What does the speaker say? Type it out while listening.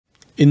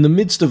in the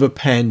midst of a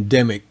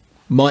pandemic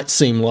might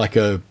seem like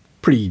a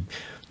pretty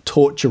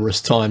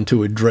torturous time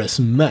to address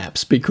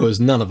maps because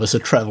none of us are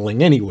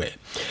travelling anywhere.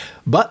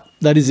 But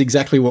that is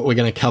exactly what we're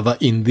going to cover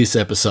in this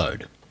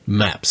episode.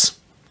 Maps.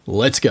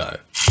 Let's go.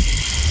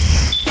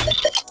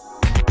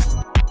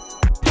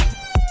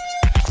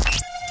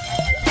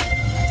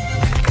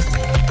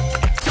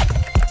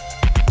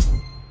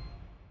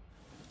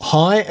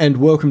 Hi and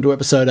welcome to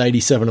episode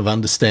 87 of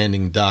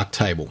Understanding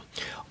Darktable.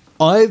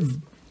 I've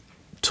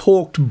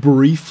talked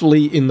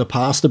briefly in the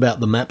past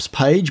about the maps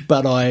page,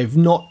 but I've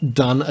not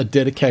done a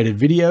dedicated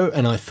video,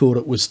 and I thought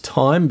it was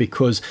time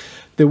because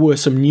there were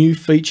some new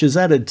features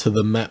added to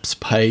the maps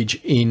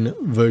page in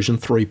version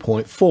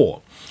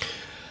 3.4.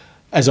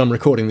 As I'm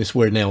recording this,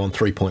 we're now on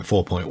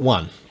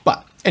 3.4.1.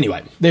 But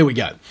anyway, there we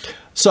go.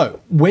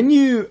 So when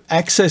you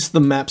access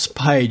the maps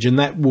page, and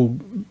that will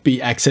be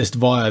accessed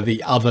via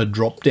the other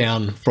drop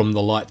down from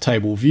the light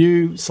table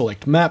view,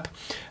 select map,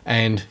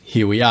 and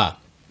here we are.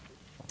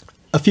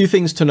 A few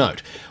things to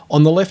note.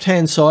 On the left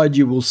hand side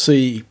you will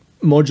see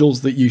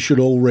modules that you should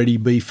already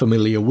be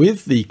familiar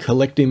with: the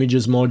collect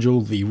images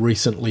module, the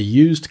recently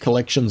used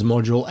collections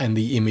module, and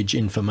the image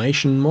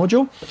information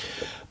module.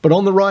 But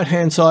on the right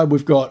hand side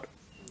we've got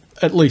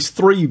at least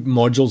 3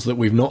 modules that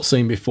we've not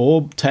seen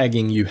before.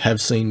 Tagging you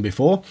have seen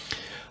before.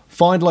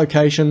 Find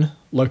location,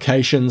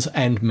 locations,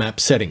 and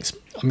map settings.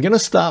 I'm going to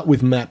start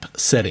with map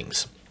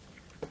settings.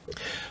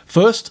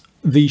 First,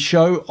 the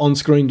show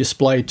on-screen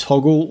display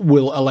toggle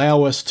will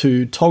allow us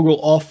to toggle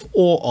off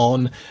or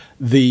on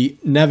the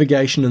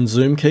navigation and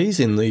zoom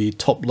keys in the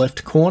top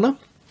left corner,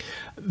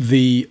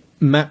 the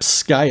map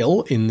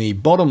scale in the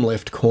bottom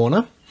left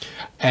corner,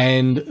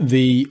 and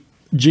the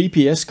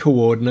GPS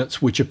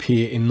coordinates which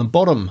appear in the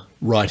bottom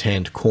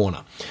right-hand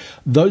corner.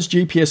 Those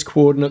GPS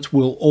coordinates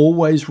will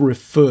always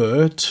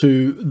refer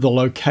to the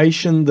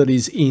location that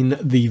is in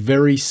the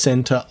very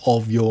center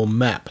of your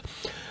map.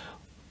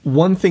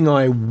 One thing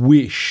I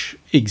wish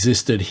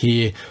existed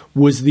here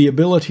was the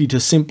ability to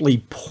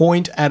simply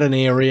point at an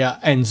area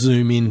and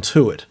zoom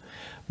into it,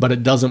 but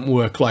it doesn't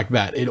work like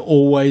that. It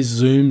always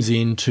zooms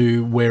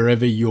into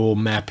wherever your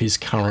map is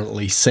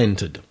currently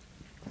centered.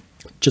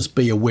 Just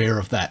be aware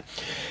of that.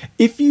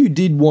 If you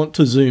did want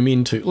to zoom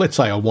into, let's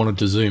say I wanted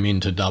to zoom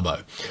into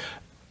Dubbo,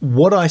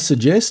 what I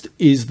suggest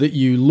is that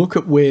you look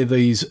at where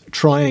these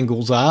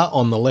triangles are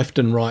on the left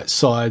and right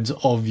sides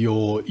of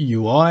your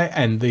UI,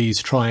 and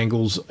these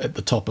triangles at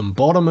the top and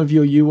bottom of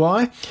your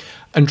UI,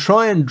 and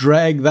try and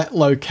drag that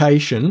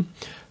location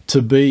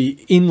to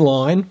be in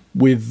line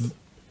with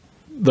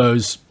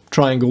those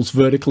triangles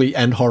vertically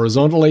and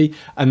horizontally,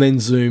 and then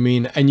zoom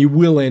in, and you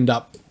will end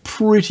up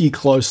pretty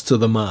close to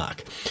the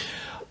mark.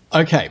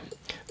 Okay,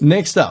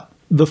 next up,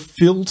 the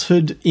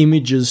filtered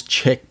images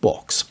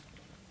checkbox.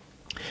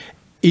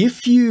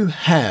 If you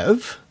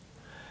have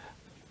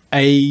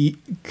a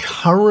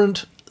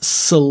current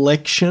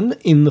selection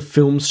in the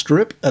film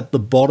strip at the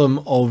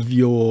bottom of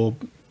your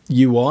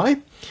UI,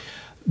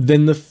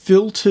 then the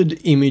filtered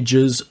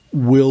images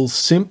will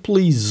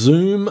simply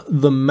zoom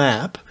the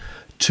map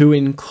to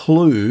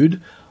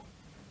include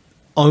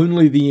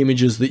only the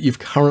images that you've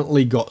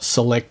currently got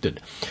selected.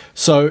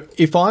 So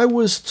if I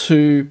was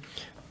to,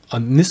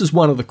 and this is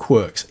one of the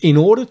quirks, in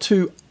order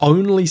to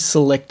only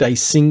select a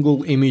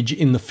single image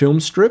in the film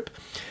strip,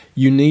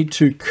 you need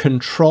to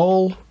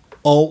Control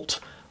Alt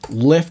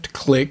left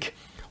click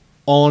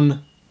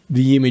on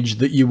the image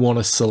that you want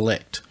to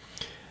select.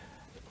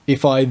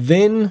 If I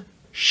then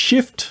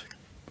Shift,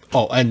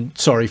 and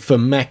sorry, for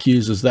Mac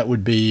users that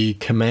would be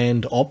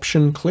Command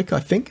Option click,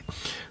 I think.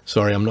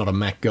 Sorry, I'm not a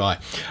Mac guy.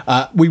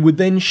 We would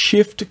then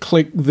Shift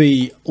click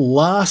the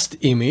last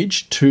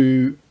image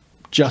to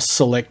just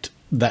select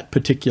that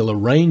particular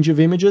range of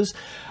images.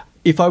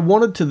 If I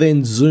wanted to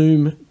then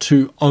zoom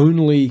to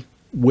only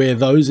where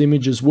those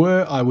images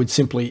were, I would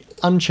simply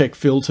uncheck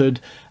filtered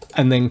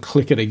and then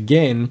click it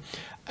again.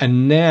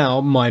 And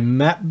now my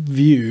map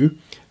view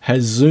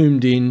has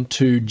zoomed in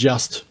to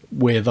just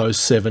where those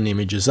 7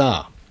 images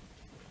are.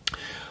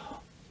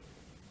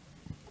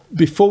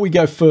 Before we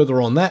go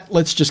further on that,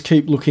 let's just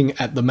keep looking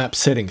at the map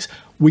settings.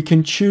 We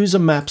can choose a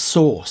map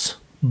source.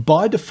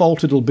 By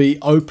default, it'll be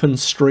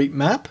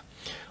OpenStreetMap.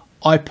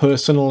 I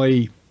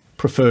personally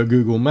prefer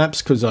Google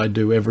Maps because I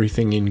do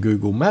everything in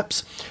Google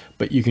Maps,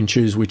 but you can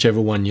choose whichever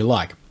one you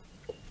like.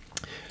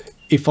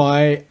 If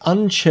I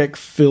uncheck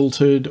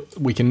filtered,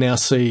 we can now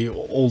see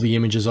all the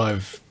images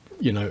I've,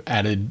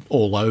 added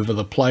all over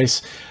the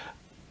place.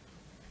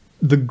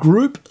 The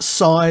group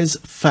size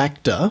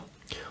factor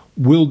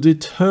will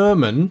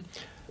determine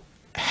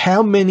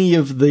how many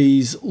of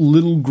these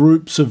little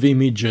groups of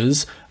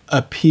images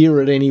appear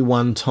at any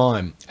one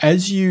time.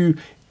 As you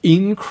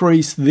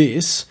increase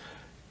this,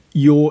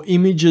 your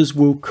images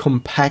will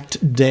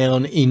compact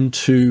down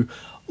into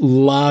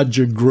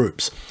larger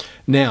groups.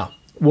 Now,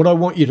 what I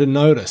want you to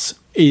notice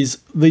is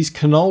these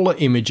canola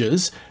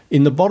images.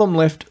 In the bottom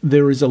left,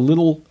 there is a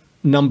little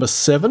number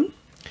 7.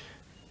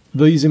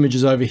 These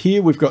images over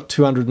here, we've got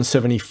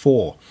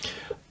 274.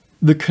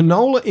 The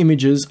canola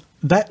images,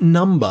 that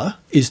number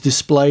is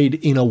displayed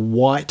in a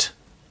white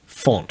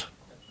font,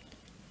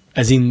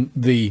 as in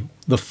the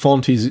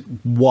font is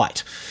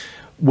white,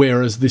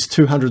 whereas this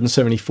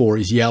 274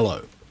 is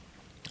yellow.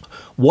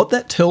 What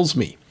that tells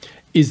me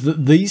is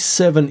that these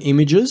 7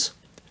 images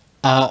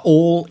are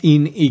all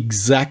in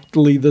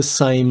exactly the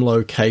same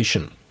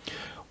location.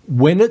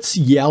 When it's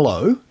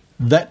yellow,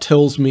 that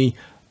tells me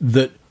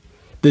that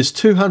there's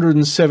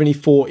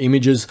 274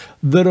 images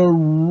that are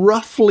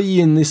roughly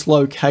in this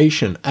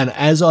location, and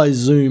as I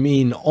zoom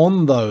in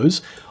on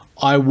those,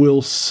 I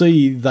will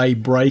see they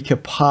break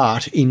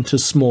apart into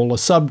smaller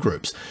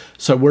subgroups.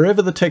 So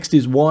wherever the text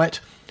is white,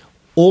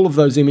 all of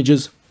those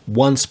images,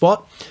 one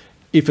spot.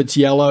 If it's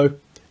yellow,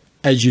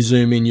 as you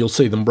zoom in, you'll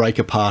see them break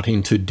apart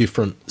into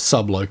different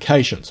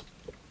sublocations.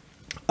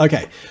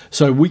 Okay,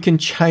 so we can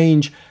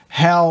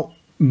how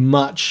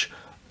much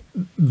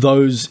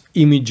those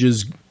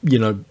images, you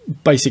know,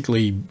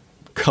 basically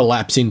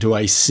collapse into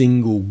a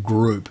single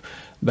group.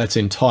 That's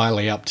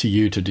entirely up to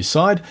you to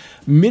decide.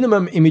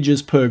 Minimum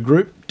images per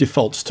group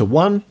defaults to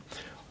 1.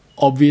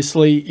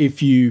 Obviously,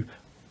 if you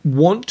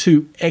want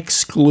to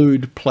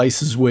exclude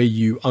places where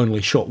you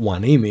only shot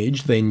 1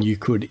 image, then you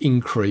could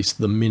increase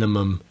the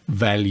minimum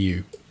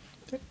value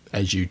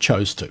as you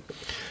chose to.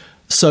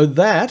 So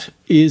that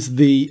is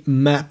the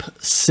map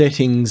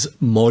settings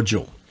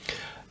module.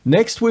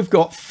 Next, we've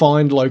got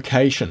find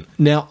location.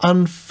 Now,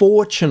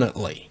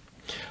 unfortunately,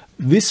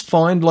 this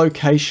find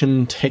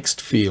location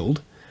text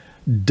field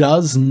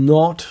does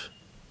not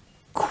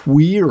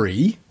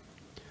query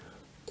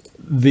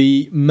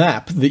the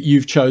map that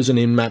you've chosen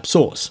in map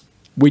source,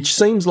 which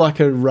seems like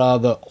a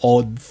rather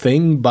odd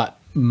thing, but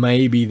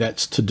maybe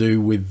that's to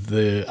do with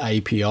the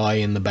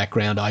API in the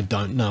background. I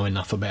don't know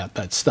enough about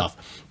that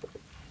stuff.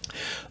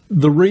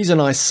 The reason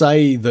I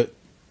say that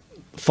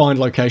find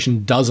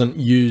location doesn't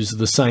use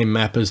the same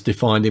map as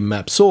defined in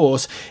map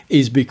source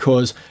is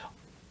because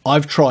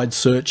I've tried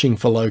searching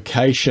for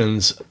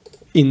locations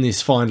in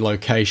this find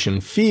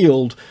location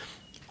field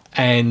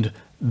and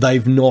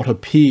they've not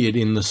appeared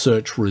in the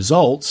search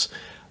results,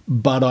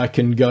 but I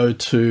can go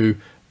to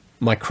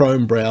my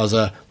Chrome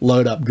browser,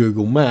 load up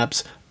Google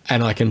Maps,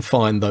 and I can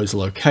find those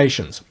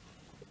locations.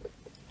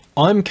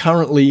 I'm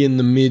currently in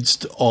the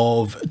midst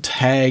of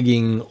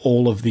tagging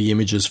all of the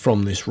images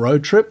from this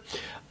road trip.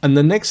 And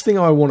the next thing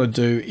I want to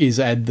do is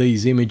add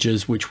these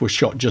images which were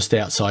shot just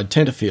outside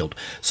Tenterfield.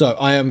 So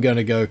I am going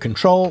to go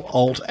Control,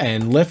 Alt,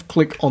 and left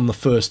click on the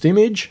first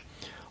image.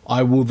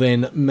 I will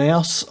then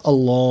mouse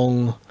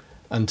along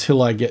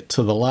until I get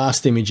to the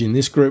last image in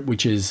this group,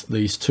 which is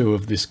these 2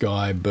 of this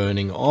guy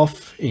burning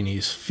off in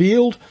his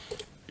field.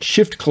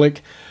 Shift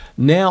click.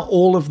 Now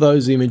all of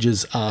those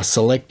images are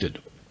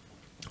selected.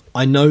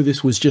 I know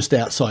this was just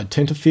outside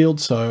Tenterfield,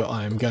 so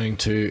I'm going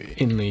to,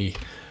 in the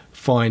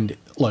find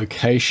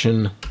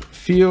location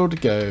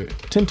field, go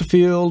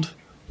Tenterfield,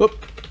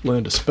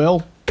 learn to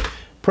spell,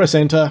 press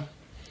enter,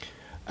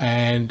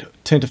 and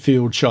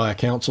Tenterfield Shire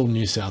Council,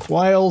 New South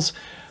Wales.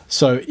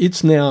 So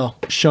it's now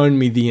shown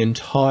me the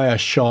entire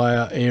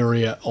Shire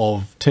area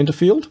of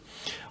Tenterfield.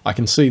 I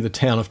can see the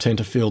town of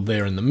Tenterfield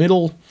there in the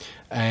middle,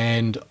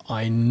 and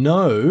I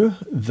know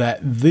that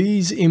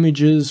these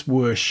images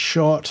were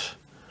shot,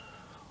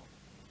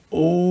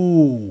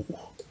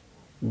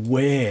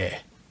 where?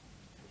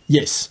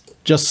 Yes,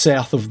 just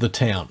south of the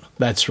town.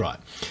 That's right.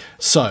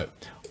 So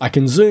I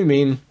can zoom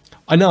in.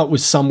 I know it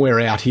was somewhere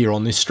out here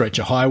on this stretch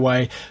of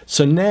highway.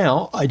 So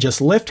now I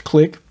just left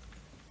click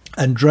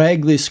and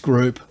drag this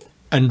group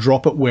and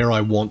drop it where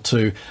I want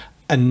to.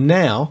 And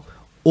now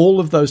all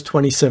of those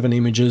 27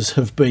 images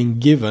have been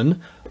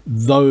given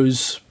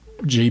those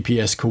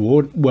GPS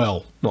coordinates.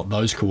 Well, not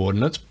those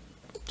coordinates,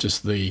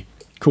 just the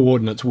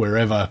coordinates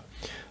wherever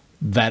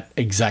that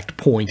exact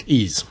point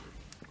is.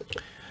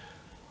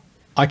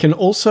 I can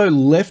also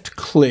left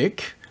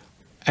click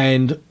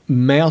and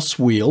mouse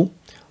wheel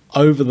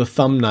over the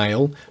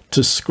thumbnail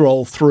to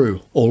scroll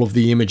through all of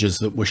the images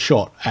that were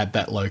shot at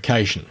that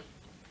location.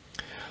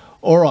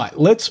 All right,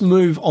 let's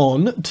move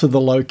on to the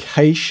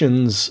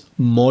locations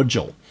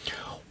module.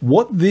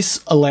 What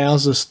this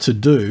allows us to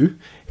do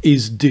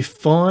is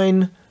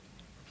define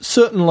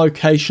certain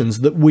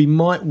locations that we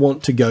might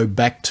want to go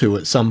back to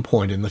at some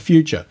point in the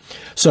future.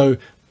 So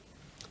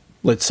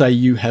let's say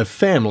you have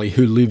family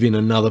who live in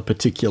another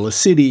particular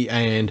city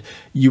and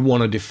you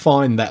want to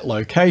define that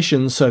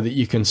location so that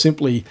you can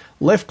simply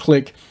left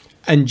click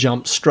and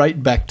jump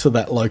straight back to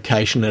that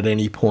location at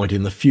any point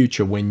in the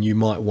future when you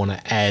might want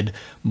to add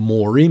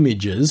more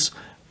images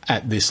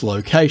at this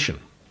location.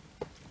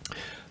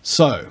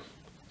 So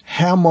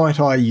how might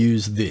I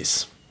use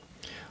this?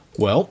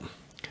 Well,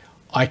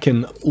 I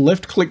can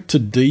left click to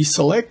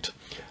deselect,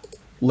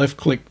 left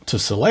click to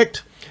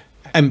select,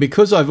 and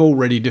because I've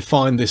already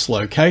defined this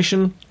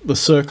location, the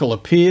circle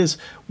appears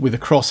with a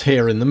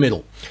crosshair in the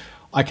middle.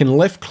 I can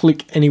left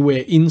click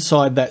anywhere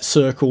inside that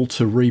circle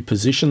to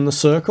reposition the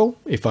circle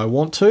if I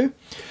want to,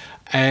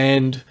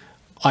 and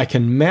I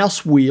can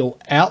mouse wheel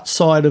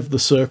outside of the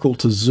circle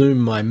to zoom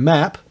my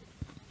map,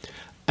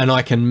 and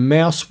I can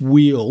mouse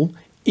wheel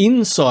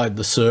inside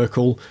the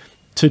circle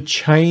to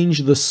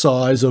change the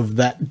size of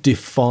that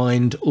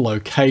defined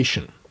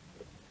location.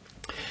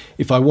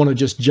 If I want to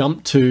just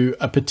jump to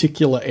a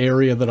particular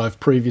area that I've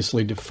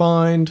previously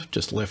defined,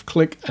 just left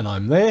click and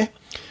I'm there.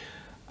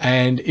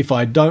 And if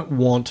I don't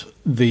want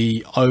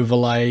the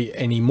overlay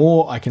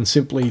anymore, I can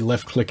simply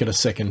left click it a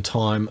second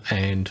time,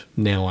 and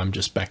now I'm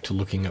just back to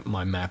looking at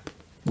my map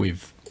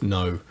with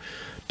no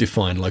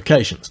defined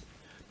locations.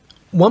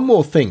 One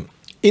more thing,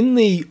 in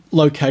the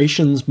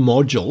locations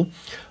module,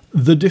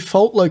 the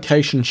default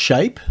location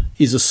shape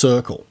is a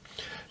circle.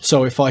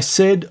 So if I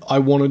said I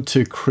wanted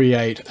to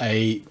create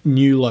a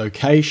new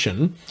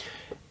location,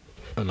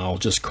 and I'll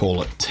just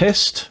call it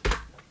test,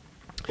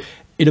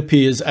 it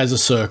appears as a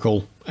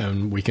circle,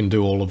 and we can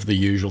do all of the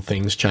usual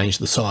things, change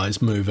the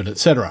size, move it,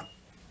 etc.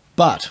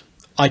 But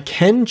I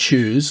can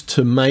choose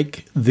to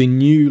make the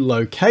new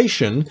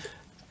location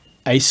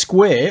a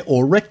square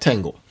or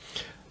rectangle.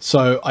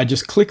 So I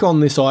just click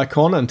on this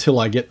icon until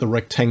I get the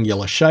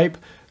rectangular shape,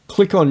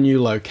 click on new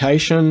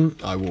location,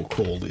 I will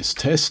call this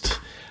test,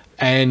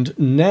 and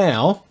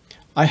now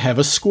I have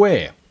a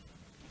square.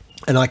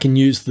 And I can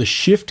use the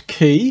Shift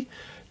key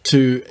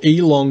to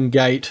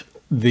elongate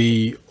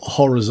the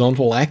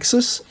horizontal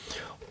axis,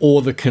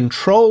 or the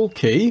Control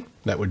key,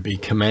 that would be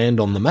Command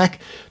on the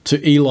Mac,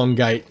 to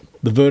elongate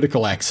the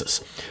vertical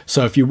axis.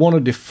 So if you want to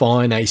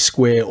define a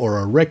square or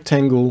a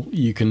rectangle,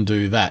 you can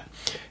do that.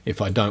 If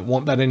I don't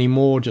want that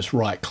anymore, just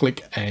right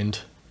click and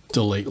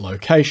delete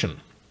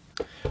location.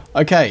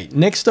 Okay,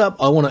 next up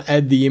I want to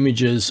add the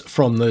images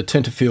from the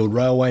Tenterfield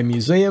Railway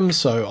Museum,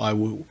 so I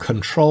will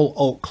Control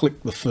Alt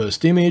click the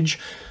first image,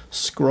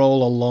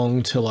 scroll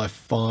along till I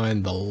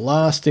find the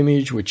last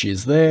image, which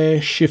is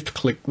there, Shift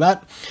click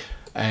that,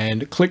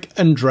 and click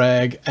and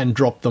drag and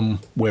drop them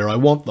where I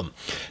want them.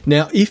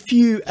 Now, if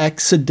you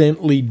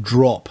accidentally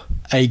drop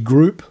a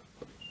group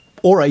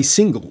or a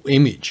single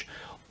image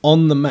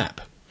on the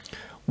map,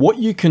 what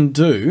you can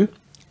do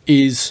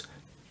is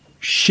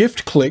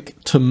Shift click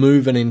to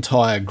move an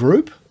entire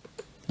group,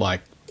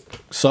 like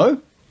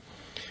so.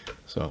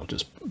 So I'll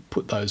just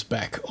put those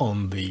back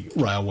on the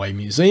Railway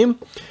Museum.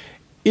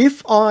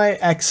 If I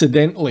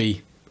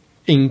accidentally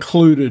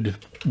included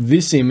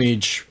this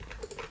image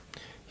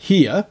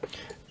here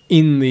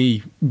in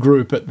the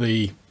group at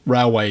the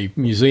Railway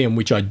Museum,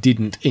 which I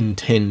didn't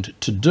intend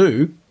to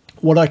do,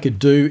 what I could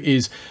do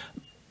is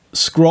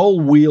scroll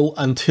wheel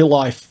until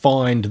I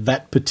find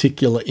that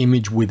particular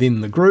image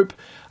within the group,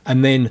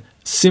 and then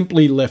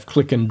simply left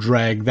click and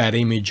drag that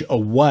image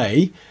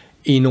away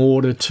in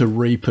order to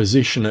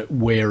reposition it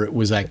where it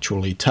was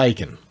actually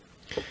taken.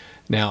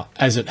 Now,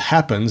 as it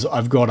happens,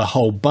 I've got a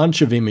whole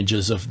bunch of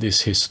images of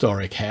this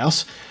historic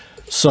house.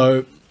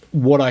 So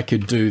what I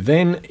could do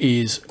then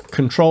is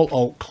Control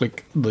Alt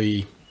click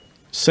the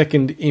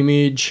second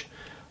image,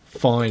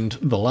 find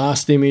the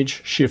last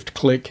image, Shift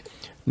click,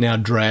 now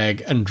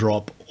drag and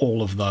drop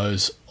all of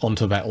those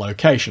onto that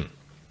location.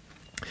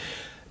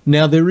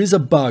 Now there is a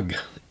bug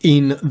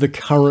in the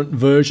current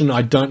version.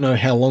 I don't know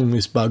how long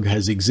this bug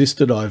has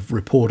existed. I've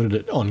reported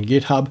it on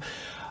GitHub.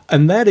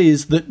 And that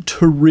is that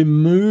to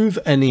remove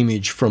an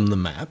image from the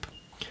map,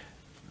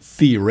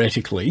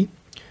 theoretically,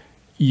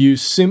 you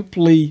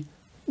simply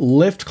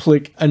left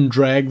click and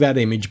drag that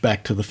image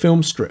back to the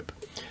film strip.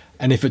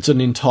 And if it's an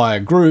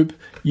entire group,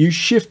 you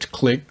shift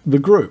click the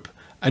group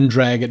and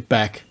drag it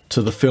back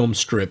to the film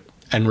strip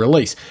and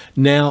release.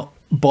 Now,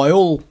 by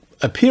all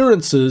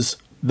appearances,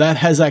 that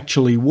has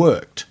actually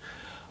worked.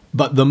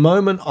 But the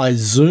moment I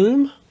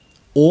zoom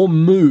or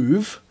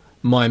move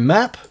my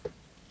map,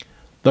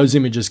 those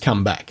images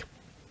come back.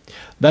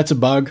 That's a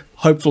bug.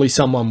 Hopefully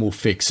someone will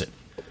fix it.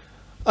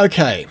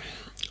 Okay,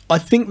 I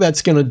think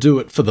that's going to do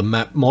it for the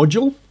map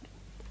module.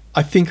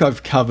 I think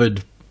I've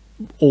covered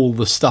all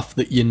the stuff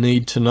that you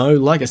need to know.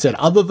 Like I said,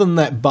 other than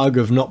that bug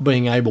of not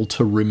being able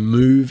to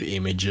remove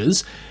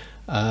images,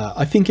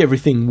 I think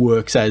everything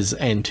works as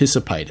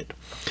anticipated.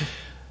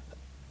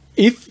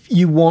 If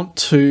you want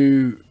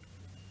to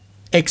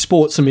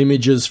export some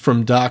images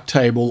from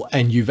Darktable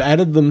and you've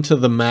added them to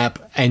the map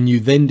and you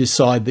then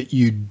decide that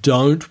you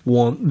don't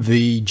want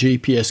the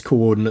GPS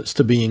coordinates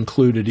to be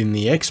included in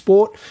the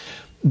export,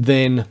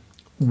 then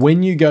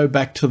when you go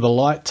back to the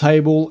light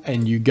table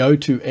and you go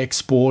to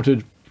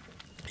exported,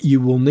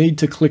 you will need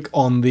to click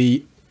on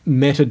the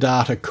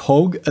metadata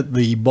cog at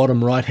the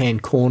bottom right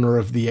hand corner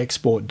of the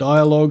export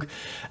dialog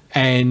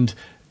and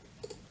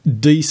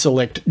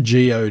deselect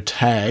geo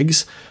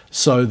tags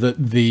so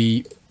that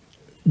the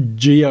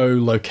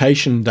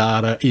geolocation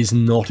data is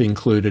not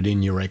included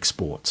in your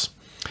exports.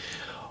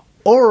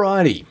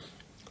 Alrighty,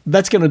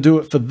 that's going to do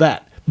it for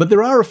that. But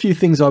there are a few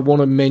things I want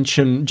to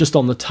mention just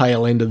on the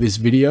tail end of this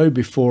video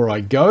before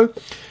I go.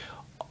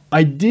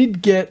 I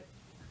did get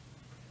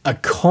a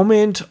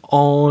comment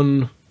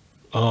on,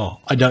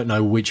 I don't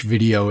know which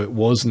video it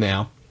was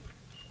now,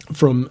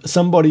 from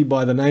somebody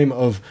by the name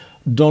of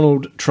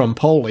Donald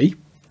Trumpoli,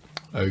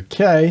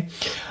 okay,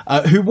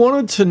 who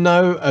wanted to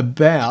know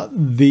about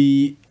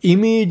the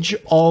image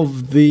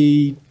of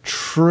the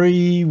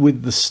tree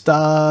with the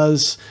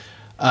stars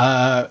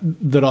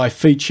that I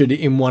featured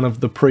in one of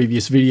the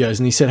previous videos.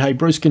 And he said, hey,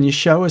 Bruce, can you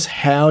show us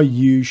how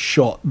you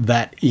shot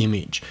that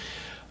image?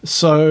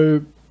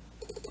 So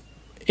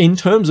in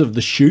terms of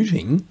the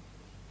shooting,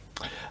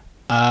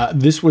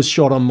 this was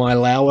shot on my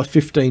Lauer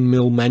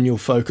 15mm manual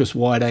focus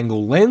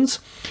wide-angle lens.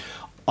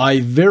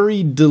 I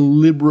very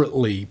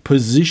deliberately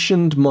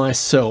positioned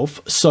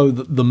myself so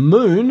that the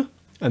moon,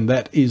 and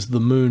that is the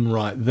moon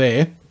right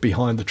there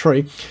behind the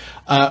tree,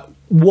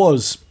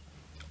 was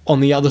on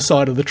the other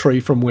side of the tree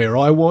from where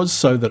I was,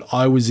 so that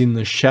I was in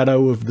the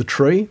shadow of the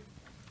tree.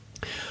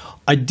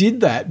 I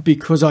did that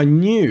because I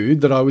knew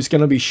that I was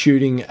going to be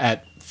shooting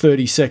at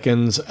 30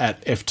 seconds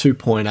at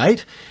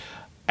f2.8,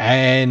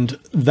 and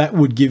that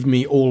would give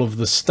me all of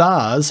the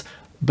stars,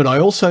 but I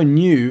also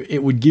knew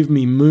it would give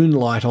me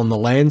moonlight on the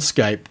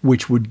landscape,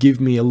 which would give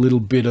me a little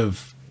bit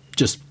of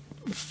just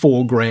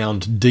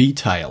foreground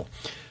detail.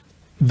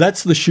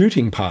 That's the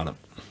shooting part of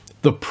it.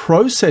 The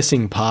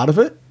processing part of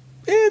it,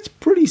 it's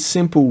pretty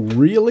simple,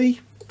 really.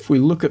 If we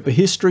look at the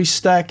history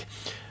stack,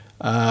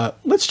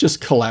 let's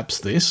just collapse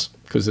this,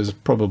 because there's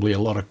probably a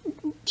lot of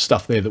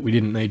stuff there that we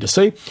didn't need to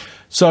see.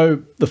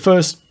 So the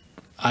first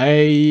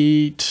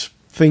 8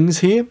 things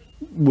here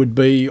would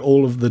be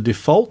all of the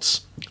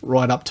defaults,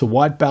 right up to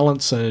white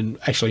balance, and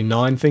actually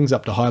 9 things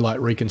up to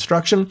highlight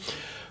reconstruction.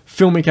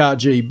 Filmic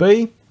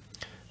RGB,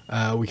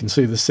 we can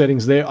see the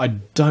settings there. I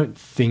don't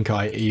think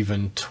I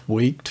even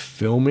tweaked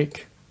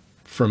Filmic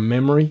from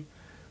memory.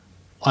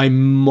 I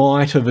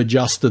might have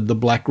adjusted the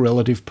black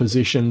relative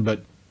position,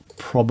 but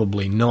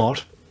probably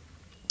not.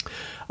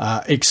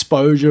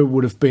 Exposure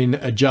would have been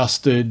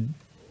adjusted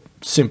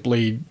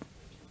simply,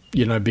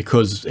 you know,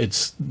 because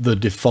it's the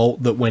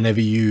default that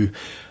whenever you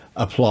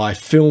apply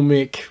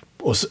Filmic,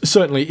 or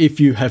certainly if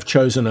you have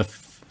chosen a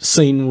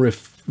scene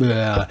referred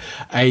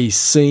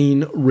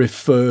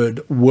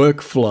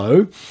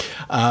workflow,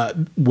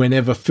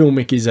 whenever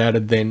Filmic is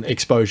added, then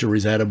exposure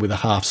is added with a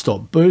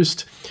half-stop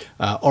boost.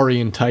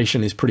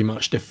 Orientation is pretty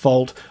much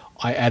default.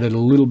 I added a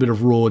little bit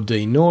of raw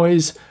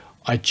denoise.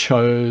 I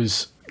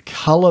chose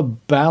color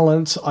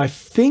balance. I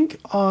think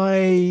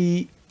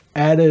I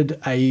added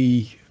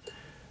a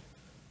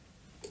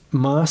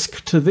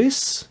mask to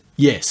this.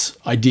 Yes,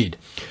 I did.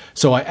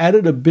 So I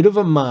added a bit of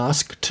a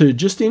mask to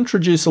just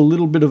introduce a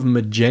little bit of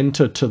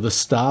magenta to the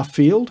star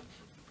field.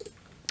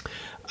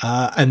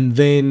 And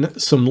then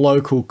some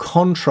local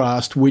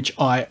contrast, which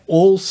I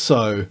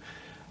also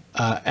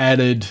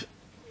added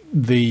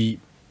the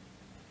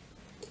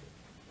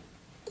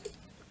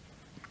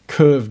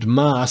curved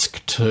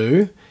mask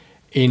to,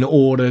 in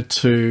order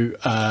to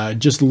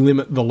just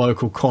limit the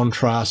local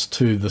contrast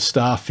to the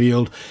star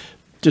field,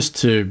 just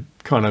to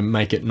kind of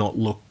make it not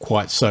look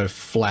quite so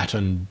flat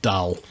and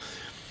dull.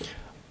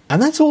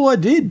 And that's all I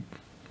did,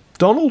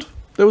 Donald.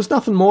 There was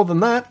nothing more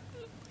than that.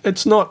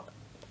 It's not,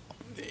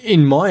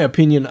 in my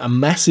opinion, a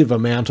massive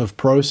amount of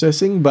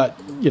processing, but,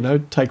 you know,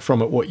 take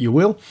from it what you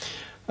will.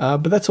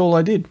 But that's all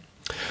I did.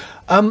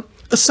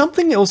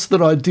 Something else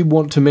that I did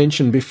want to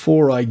mention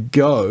before I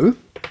go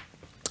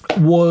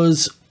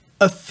was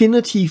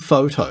affinity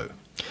photo.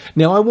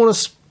 Now, I want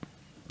to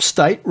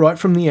state right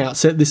from the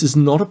outset, this is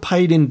not a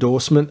paid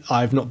endorsement.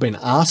 I've not been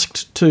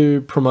asked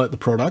to promote the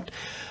product.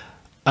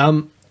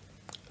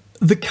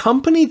 The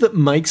company that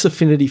makes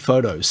affinity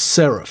photos,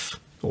 Serif,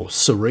 or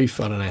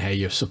Serif, I don't know how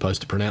you're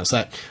supposed to pronounce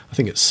that. I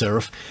think it's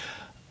Serif.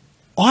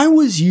 I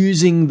was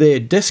using their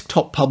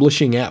desktop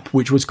publishing app,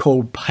 which was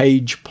called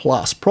Page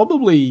Plus,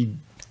 probably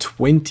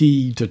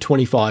 20 to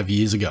 25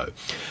 years ago.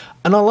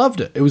 And I loved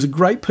it. It was a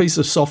great piece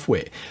of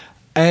software.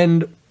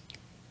 And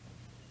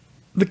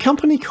the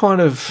company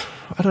kind of,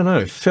 I don't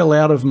know, fell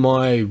out of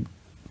my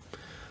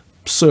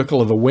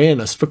circle of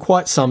awareness for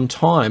quite some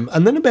time.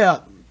 And then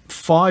about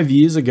 5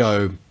 years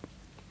ago,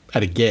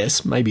 at a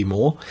guess, maybe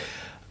more,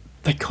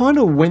 they kind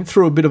of went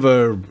through a bit of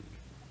a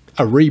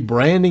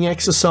rebranding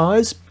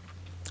exercise,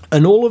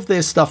 and all of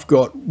their stuff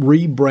got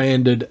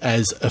rebranded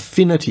as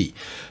Affinity.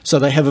 So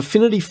they have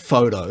Affinity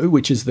Photo,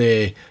 which is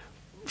their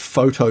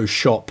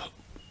Photoshop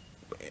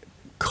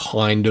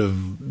kind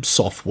of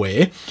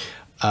software,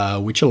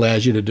 which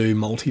allows you to do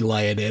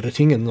multi-layered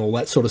editing and all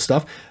that sort of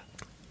stuff.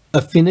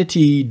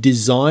 Affinity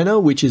Designer,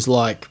 which is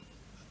like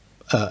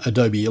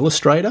Adobe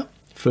Illustrator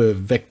for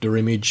vector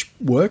image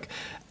work,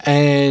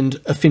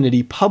 and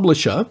Affinity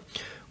Publisher,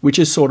 which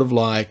is sort of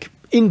like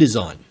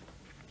InDesign.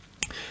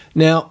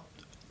 Now,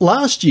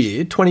 last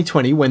year,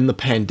 2020, when the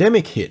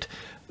pandemic hit,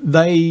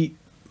 they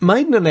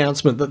made an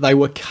announcement that they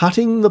were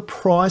cutting the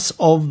price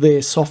of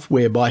their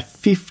software by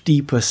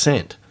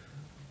 50%,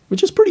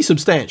 which is pretty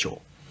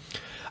substantial.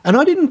 And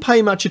I didn't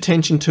pay much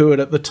attention to it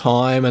at the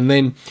time. And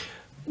then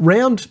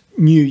round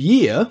New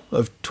Year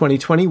of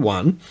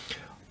 2021,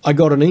 I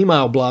got an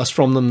email blast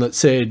from them that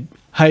said,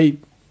 hey,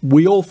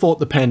 we all thought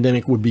the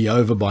pandemic would be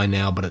over by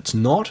now, but it's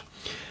not.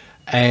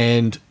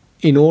 And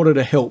in order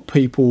to help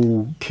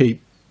people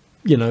keep,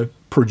 you know,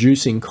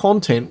 producing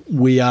content,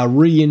 we are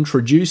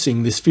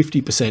reintroducing this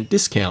 50%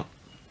 discount.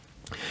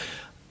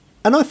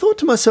 And I thought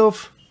to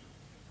myself,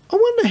 I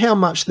wonder how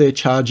much they're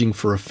charging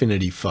for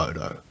Affinity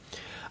Photo.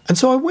 And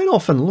so I went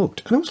off and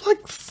looked, and it was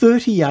like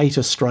 38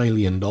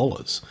 Australian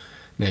dollars.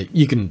 Now,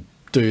 you can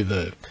do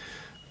the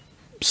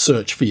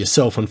search for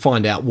yourself and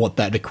find out what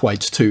that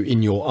equates to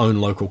in your own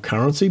local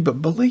currency,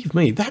 but believe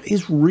me, that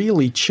is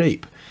really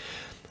cheap.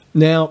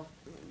 Now,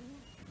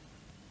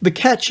 the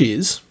catch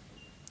is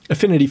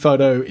Affinity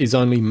Photo is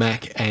only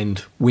Mac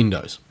and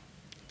Windows.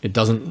 It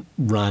doesn't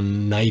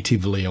run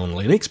natively on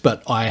Linux,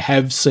 but I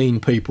have seen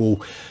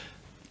people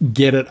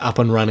get it up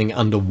and running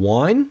under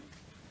Wine.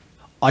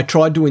 I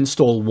tried to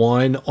install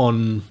Wine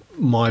on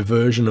my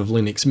version of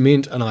Linux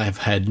Mint, and I have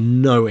had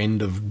no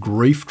end of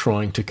grief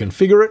trying to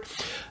configure it.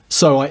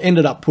 So I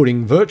ended up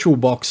putting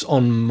VirtualBox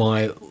on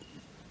my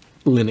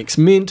Linux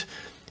Mint,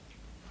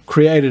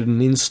 created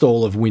an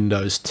install of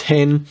Windows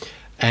 10,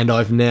 and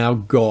I've now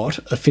got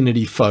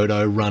Affinity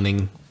Photo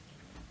running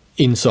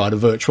inside a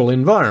virtual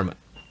environment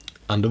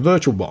under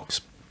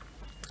VirtualBox.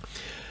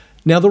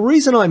 Now, the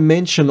reason I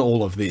mention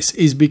all of this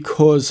is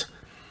because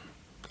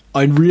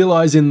I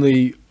realize in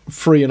the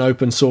free and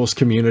open source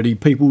community,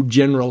 people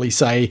generally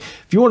say,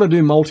 if you want to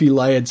do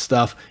multi-layered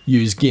stuff,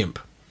 use GIMP.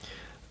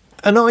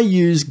 And I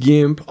use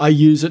GIMP, I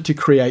use it to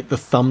create the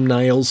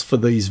thumbnails for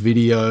these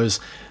videos,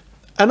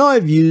 and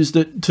I've used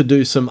it to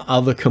do some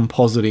other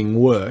compositing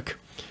work.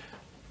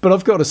 But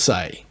I've got to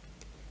say,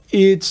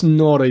 it's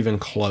not even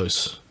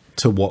close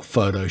to what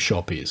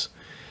Photoshop is.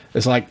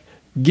 It's like,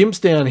 GIMP's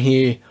down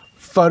here,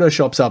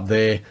 Photoshop's up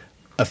there,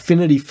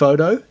 Affinity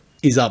Photo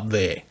is up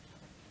there,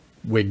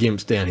 where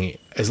GIMP's down here.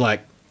 It's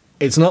like,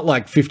 it's not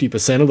like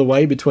 50% of the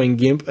way between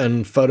GIMP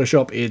and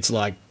Photoshop, it's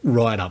like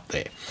right up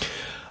there.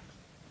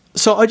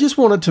 So I just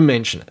wanted to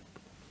mention it,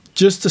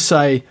 just to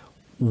say,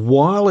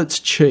 while it's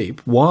cheap,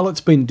 while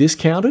it's been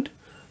discounted,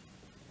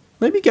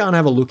 maybe go and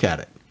have a look at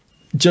it.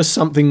 Just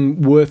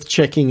something worth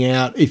checking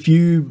out. If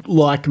you,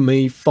 like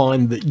me,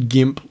 find that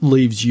GIMP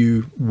leaves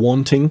you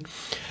wanting,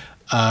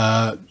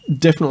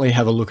 definitely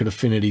have a look at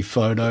Affinity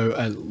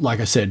Photo. Like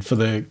I said, for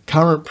the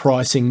current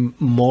pricing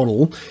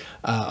model,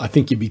 I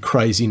think you'd be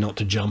crazy not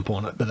to jump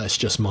on it, but that's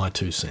just my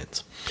 2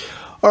 cents.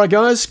 All right,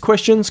 guys,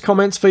 questions,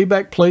 comments,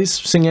 feedback, please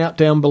sing out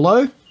down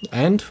below,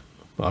 and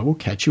I will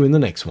catch you in the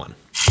next one.